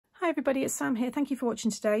everybody, it's Sam here. Thank you for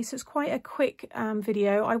watching today. So it's quite a quick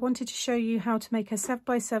video. I wanted to show you how to make a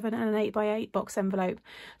 7x7 and an 8x8 box envelope.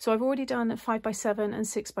 So I've already done 5x7 and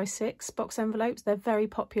 6x6 box envelopes. They're very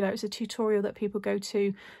popular. It's a tutorial that people go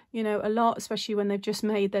to, you know, a lot, especially when they've just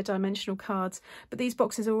made their dimensional cards. But these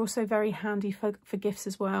boxes are also very handy for gifts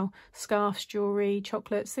as well. Scarves, jewellery,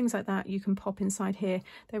 chocolates, things like that you can pop inside here.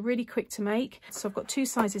 They're really quick to make. So I've got two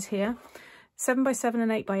sizes here. 7x7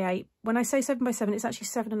 and 8x8. When I say 7x7, it's actually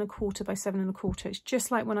 7¼ by 7¼ It's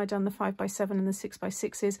just like when I done the 5x7 and the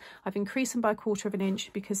 6x6s. I've increased them by 1/4 of an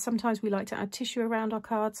inch because sometimes we like to add tissue around our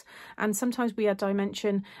cards, and sometimes we add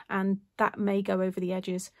dimension, and that may go over the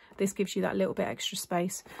edges. This gives you that little bit extra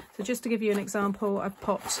space. So just to give you an example, I've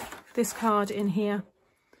popped this card in here,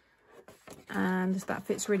 and that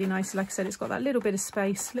fits really nicely. Like I said, it's got that little bit of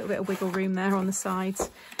space, a little bit of wiggle room there on the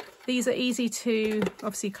sides. These are easy to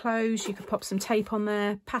obviously close. You could pop some tape on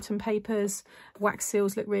there, pattern papers, wax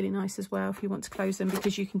seals look really nice as well if you want to close them,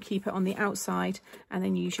 because you can keep it on the outside and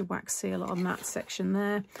then use your wax seal on that section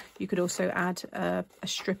there. You could also add a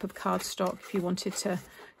strip of cardstock if you wanted to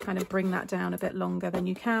kind of bring that down a bit longer, then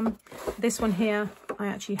you can. This one here, I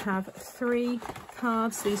actually have 3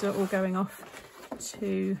 cards. These are all going off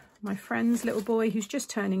to my friend's little boy who's just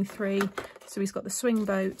turning 3. So he's got the swing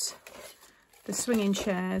boat, the swinging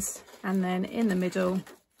chairs, and then in the middle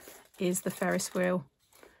is the Ferris wheel,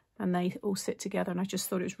 and they all sit together, and I just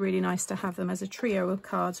thought it was really nice to have them as a trio of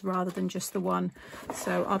cards rather than just the one.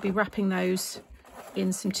 So I'll be wrapping those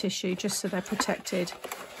in some tissue just so they're protected,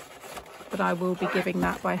 but I will be giving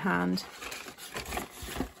that by hand,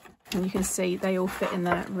 and you can see they all fit in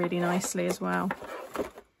there really nicely as well.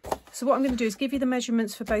 So what I'm going to do is give you the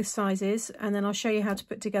measurements for both sizes, and then I'll show you how to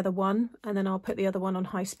put together one, and then I'll put the other one on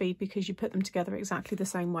high speed because you put them together exactly the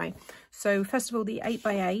same way. So first of all, the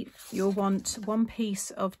 8x8, you'll want one piece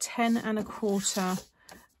of 10¼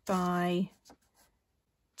 by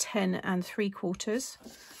 10¾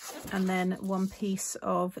 and then one piece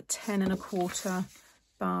of 10¼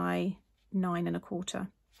 by 9¼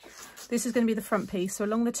 This is going to be the front piece. So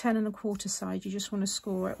along the 10¼ side, you just want to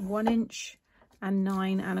score at 1 inch and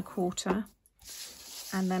 9¼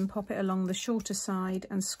 and then pop it along the shorter side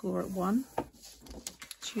and score at 1.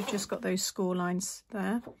 So you've just got those score lines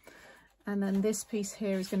there. And then this piece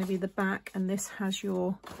here is going to be the back, and this has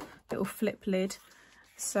your little flip lid.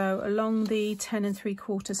 So along the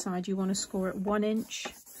 10¾ side, you want to score at 1 inch,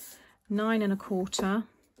 9¼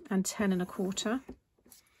 and 10¼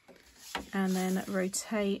 and then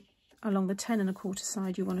rotate along the 10¼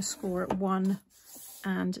 side, you want to score at 1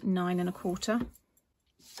 and 9¼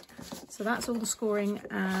 So that's all the scoring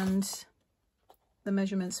and the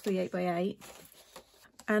measurements for the 8x8.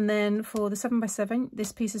 And then for the 7x7,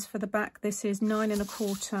 this piece is for the back. This is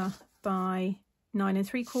 9¼ by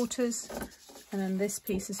 9¾ and then this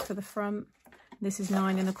piece is for the front. This is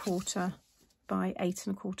 9¼ by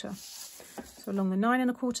 8¼ So along the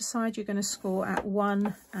 9¼ side, you're going to score at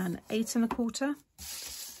 1 and 8¼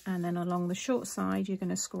 and then along the short side, you're going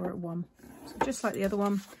to score at 1. So just like the other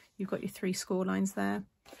one, you've got your 3 score lines there.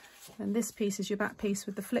 And this piece is your back piece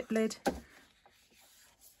with the flip lid.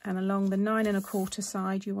 And along the 9¼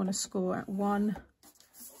 side, you want to score at 1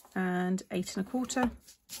 and 8¼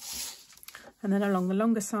 And then along the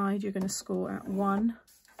longer side, you're going to score at 1,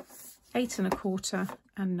 8¼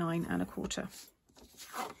 and 9¼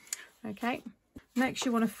 Okay. Next,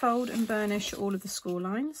 you want to fold and burnish all of the score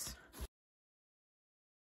lines.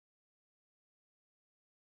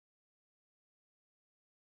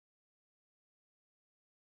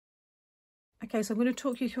 Okay, so I'm going to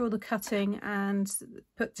talk you through all the cutting and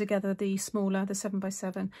put together the smaller, the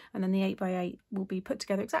 7x7, and then the 8x8 will be put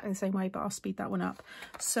together exactly the same way, but I'll speed that one up.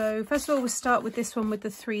 So first of all, we'll start with this one with the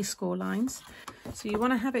 3 score lines. So you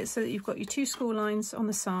want to have it so that you've got your 2 score lines on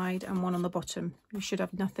the side and 1 on the bottom. You should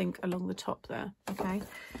have nothing along the top there, okay?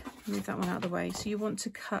 Move that one out of the way. So you want to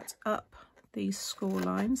cut up these score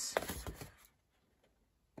lines,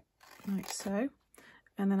 like so.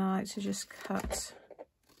 And then I like to just cut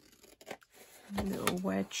a little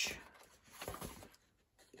wedge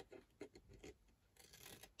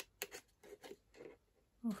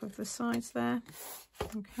off of the sides there,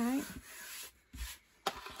 okay.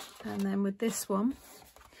 And then with this one,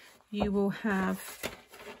 you will have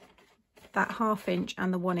that ½ inch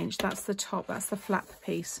and the 1 inch. That's the top, that's the flap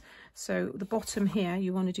piece. So the bottom here,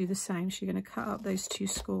 you want to do the same. So you're going to cut up those 2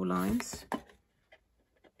 score lines,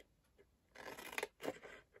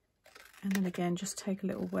 and then again, just take a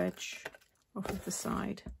little wedge off of the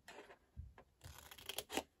side.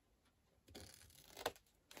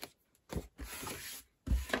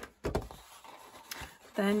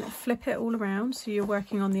 Then flip it all around so you're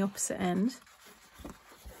working on the opposite end.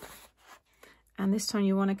 And this time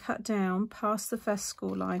you want to cut down past the first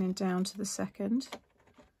score line and down to the second.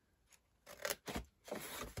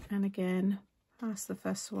 And again, past the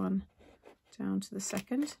first one, down to the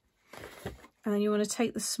second. And then you want to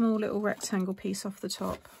take the small little rectangle piece off the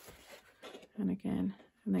top. And again,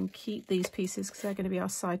 and then keep these pieces because they're going to be our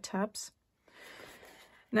side tabs.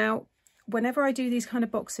 Now, whenever I do these kind of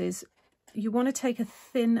boxes, you want to take a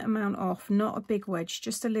thin amount off, not a big wedge,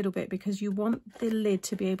 just a little bit, because you want the lid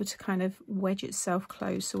to be able to kind of wedge itself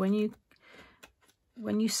closed. So when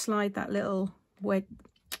you slide that little wedge,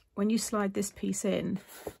 when you slide this piece in,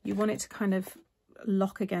 you want it to kind of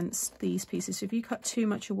lock against these pieces. So if you cut too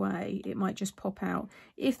much away, it might just pop out.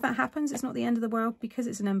 If that happens, it's not the end of the world, because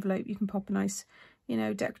it's an envelope. You can pop a nice, you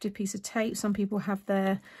know, decorative piece of tape. Some people have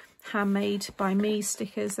their handmade by me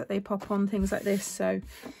stickers that they pop on, things like this. So,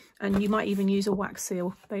 and you might even use a wax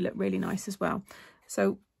seal. They look really nice as well.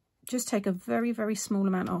 So just take a very, very small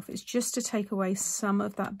amount off. It's just to take away some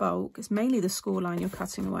of that bulk. It's mainly the score line you're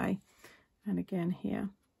cutting away. And again here,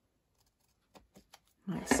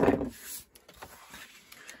 like so.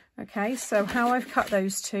 Okay, so how I've cut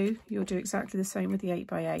those two, you'll do exactly the same with the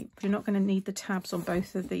 8x8. You're not going to need the tabs on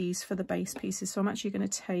both of these for the base pieces. So I'm actually going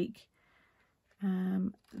to take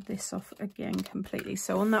this off again completely.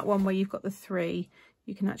 So on that one where you've got the 3,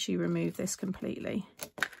 you can actually remove this completely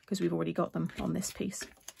because we've already got them on this piece.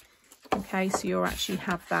 Okay, so you'll actually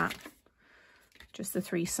have that, just the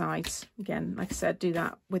 3 sides. Again, like I said, do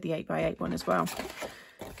that with the 8x8 one as well.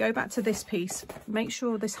 Go back to this piece. Make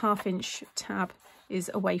sure this 1/2 inch tab is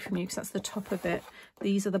away from you because that's the top of it.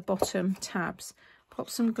 These are the bottom tabs. Pop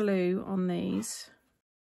some glue on these.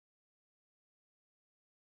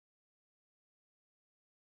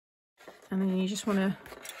 And then you just want to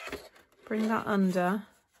bring that under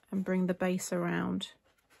and bring the base around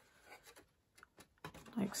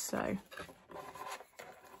like so.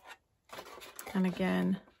 And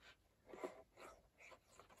again,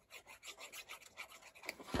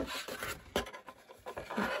 put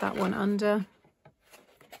that one under.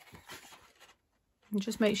 And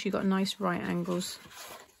just make sure you've got nice right angles.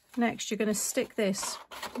 Next, you're going to stick this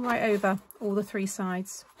right over all the 3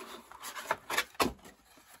 sides.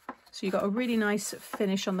 So you've got a really nice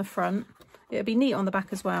finish on the front. It'll be neat on the back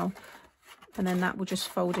as well. And then that will just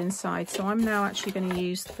fold inside. So I'm now actually going to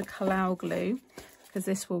use the Kalau glue because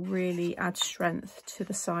this will really add strength to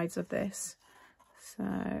the sides of this.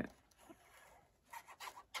 So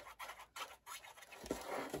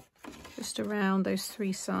just around those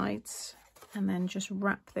 3 sides. And then just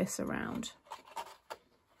wrap this around.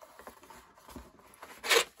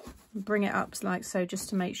 Bring it up like so, just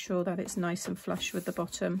to make sure that it's nice and flush with the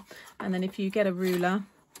bottom. And then if you get a ruler,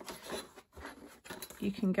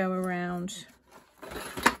 you can go around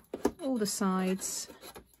all the sides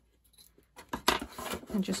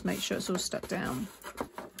and just make sure it's all stuck down.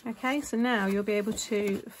 Okay, so now you'll be able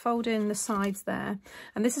to fold in the sides there.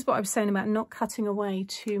 And this is what I was saying about not cutting away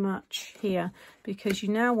too much here, because you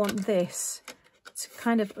now want this to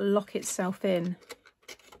kind of lock itself in.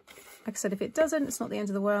 Like I said, if it doesn't, it's not the end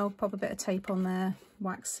of the world. Pop a bit of tape on there,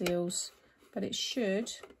 wax seals, but it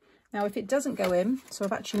should. Now, if it doesn't go in, so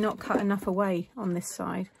I've actually not cut enough away on this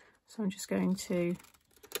side. So I'm just going to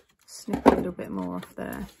snip a little bit more off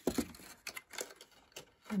there.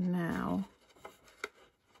 And now,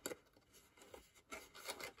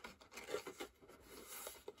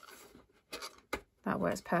 that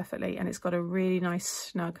works perfectly, and it's got a really nice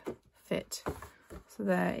snug fit. So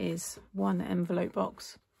there is one envelope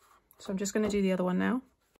box. So I'm just going to do the other one now.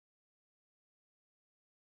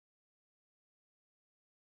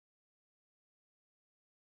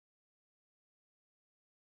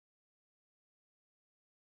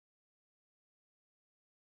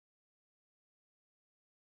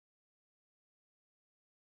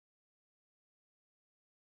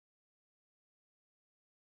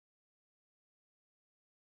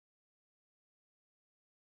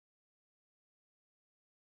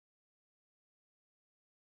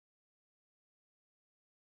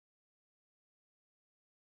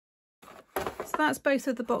 So that's both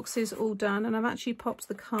of the boxes all done, and I've actually popped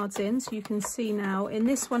the cards in, so you can see now in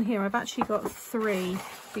this one here I've actually got 3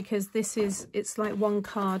 because it's like one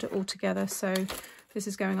card altogether. So this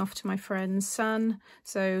is going off to my friend's son,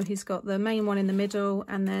 so he's got the main one in the middle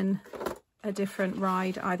and then a different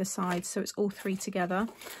ride either side, so it's all 3 together.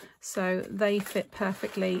 So they fit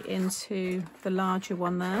perfectly into the larger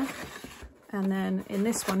one there. And then in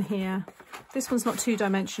this one here, this one's not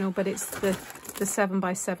 2-dimensional, but it's the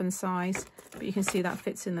 7x7 size, but you can see that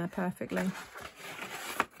fits in there perfectly.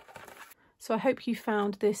 So So I hope you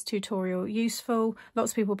found this tutorial useful.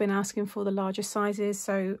 Lots of people have been asking for the larger sizes,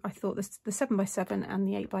 so I thought the 7x7 and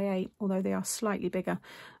the 8x8, although they are slightly bigger,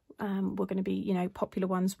 were going to be, you know, popular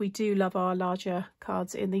ones. We do love our larger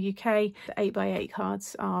cards in the UK. The 8x8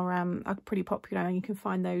 cards are pretty popular, and you can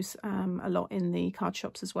find those a lot in the card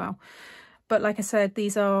shops as well. But like I said,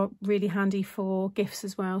 these are really handy for gifts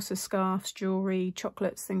as well. So scarves, jewellery,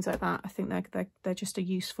 chocolates, things like that. I think they're just a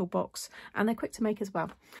useful box, and they're quick to make as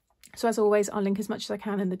well. So as always, I'll link as much as I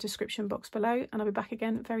can in the description box below, and I'll be back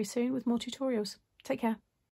again very soon with more tutorials. Take care.